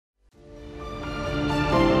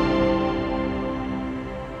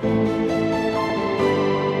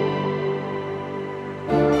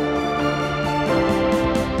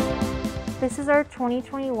our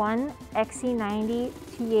 2021 XC90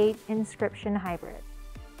 T8 Inscription Hybrid.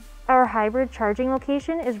 Our hybrid charging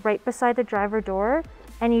location is right beside the driver door,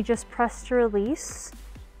 and you just press to release,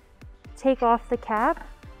 take off the cap,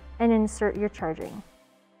 and insert your charging.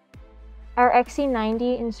 Our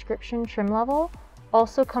XC90 Inscription trim level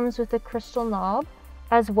also comes with a crystal knob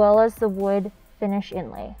as well as the wood finish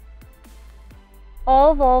inlay.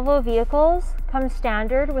 All Volvo vehicles come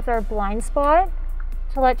standard with our blind spot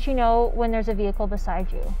to let you know when there's a vehicle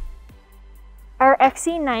beside you. Our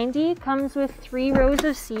XC90 comes with 3 rows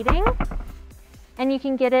of seating, and you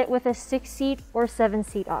can get it with a 6-seat or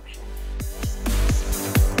 7-seat option.